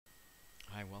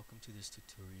welcome to this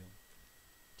tutorial.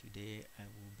 Today I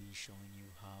will be showing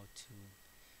you how to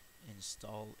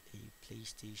install a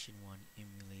PlayStation 1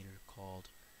 emulator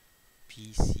called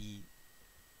pcsx-reloaded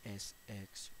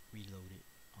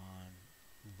on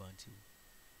Ubuntu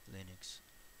Linux.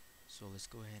 So let's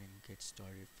go ahead and get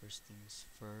started. First things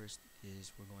first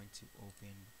is we're going to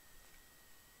open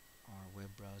our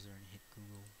web browser and hit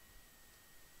Google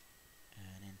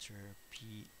and enter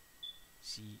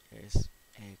pcsx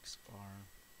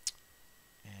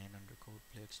and under code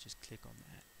plex just click on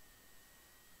that,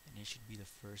 and it should be the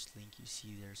first link you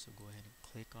see there, so go ahead and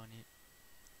click on it.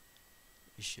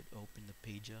 It should open the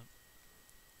page up,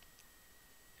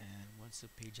 and once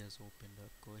the page has opened up,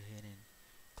 go ahead and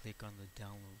click on the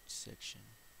download section.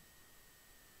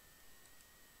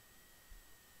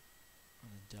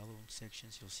 On the download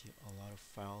sections you'll see a lot of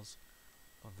files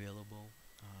available,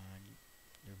 and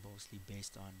they're mostly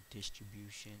based on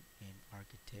distribution and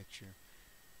architecture.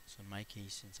 So in my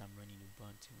case, since I'm running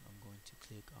Ubuntu, I'm going to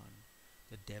click on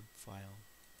the deb file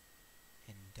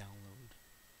and download.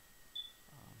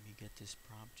 You get this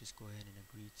prompt, just go ahead and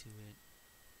agree to it,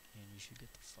 and you should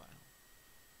get the file.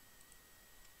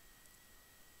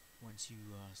 Once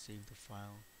you save the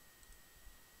file,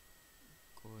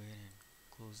 go ahead and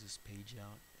close this page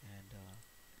out and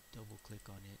double click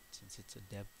on it. Since it's a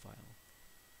deb file,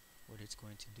 what it's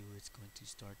going to do, it's going to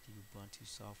start the Ubuntu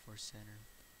Software Center,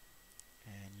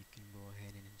 and you can go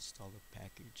ahead and install the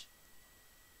package.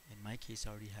 In my case, I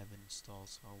already have it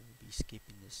installed, so I will be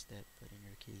skipping this step, but in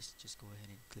your case, just go ahead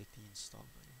and click the install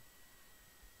button.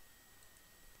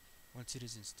 Once it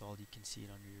is installed, you can see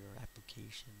it under your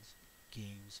applications,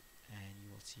 games, and you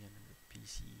will see it under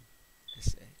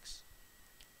pcsx.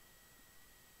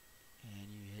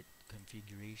 And you hit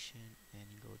configuration and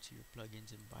you go to your plugins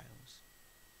and BIOS.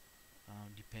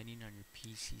 Depending on your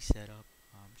PC setup,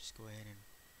 just go ahead and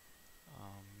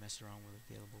mess around with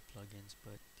available plugins,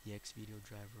 but the Xvideo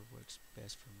driver works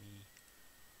best for me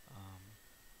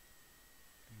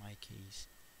in my case.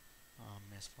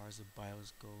 As far as the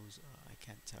BIOS goes, I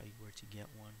can't tell you where to get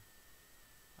one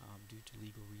due to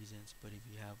legal reasons, but if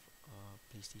you have a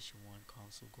PlayStation 1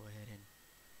 console, go ahead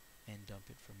and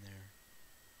dump it from there.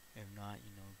 If not,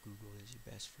 Google is your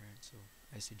best friend, so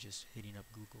I suggest hitting up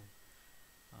Google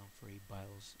for a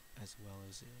BIOS as well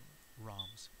as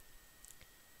ROMs.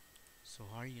 So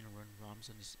how are you going to run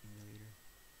ROMs on this emulator?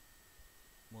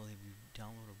 Well, if you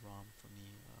download a ROM from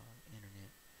the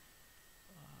internet,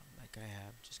 like I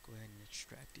have, just go ahead and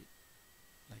extract it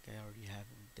like I already have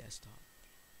in the desktop.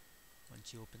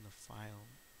 Once you open the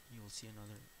file, you will see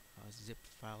another zip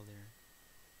file there,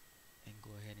 and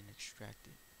go ahead and extract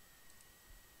it.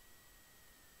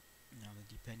 Now,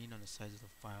 depending on the size of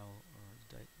the file or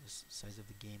the size of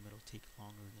the game, it'll take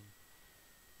longer than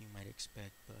you might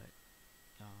expect, but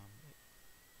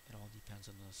it all depends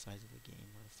on the size of the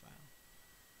game or the file.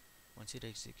 Once it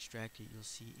is extracted, you'll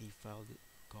see a file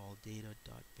called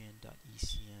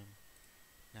data.bin.ecm.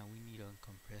 Now we need to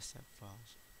uncompress that file.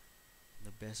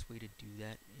 The best way to do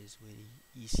that is with a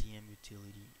ECM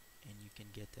utility, and you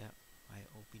can get that by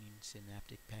opening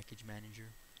Synaptic Package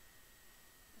Manager,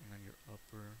 and on your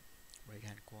upper right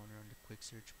hand corner on the quick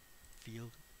search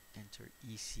field, enter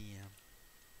ECM.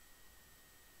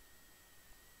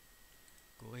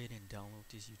 Go ahead and download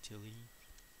this utility.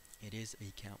 It is a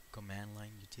command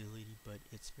line utility, but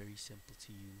it's very simple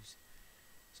to use.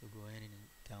 So go ahead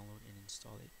and download and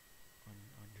install it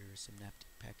under Synaptic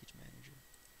Package Manager.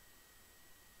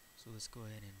 So let's go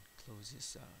ahead and close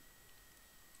this out.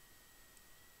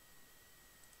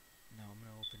 Now I'm going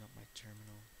to open up my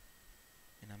terminal,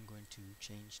 and I'm going to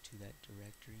change to that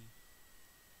directory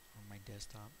on my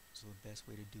desktop. So the best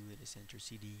way to do it is enter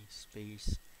cd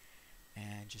space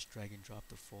and just drag and drop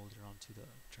the folder onto the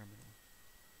terminal,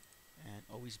 and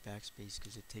always backspace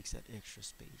because it takes that extra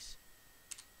space.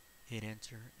 Hit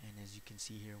enter, and as you can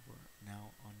see here, we're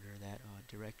now under that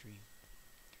directory.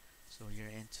 So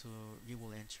you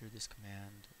will enter this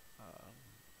command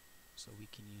so we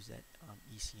can use that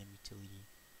ECM utility.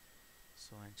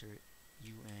 So enter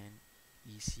un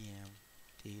ecm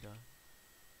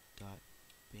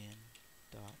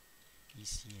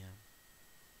data.bin.ecm.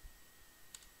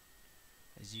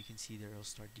 As you can see there, it'll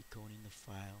start decoding the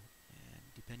file, and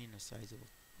depending on the size of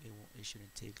it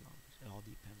shouldn't take long. It all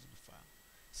depends on the file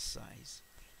size.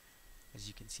 As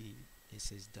you can see, it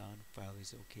says done, file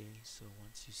is okay. So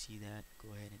once you see that,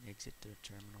 go ahead and exit the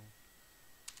terminal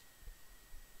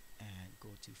and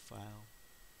go to file,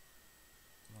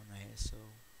 run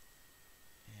ISO,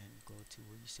 and go to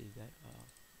where you save that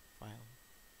file,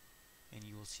 and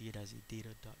you will see it as a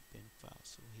data.bin file.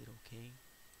 So hit OK,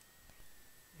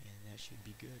 and that should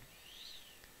be good.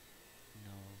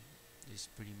 Now This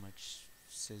pretty much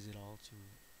says it all to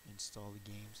install the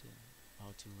games and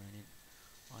how to run it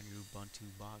on your Ubuntu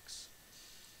box.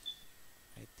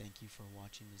 I thank you for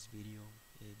watching this video.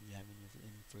 If you have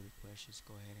any further questions,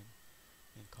 go ahead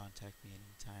and contact me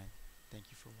anytime.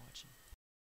 Thank you for watching.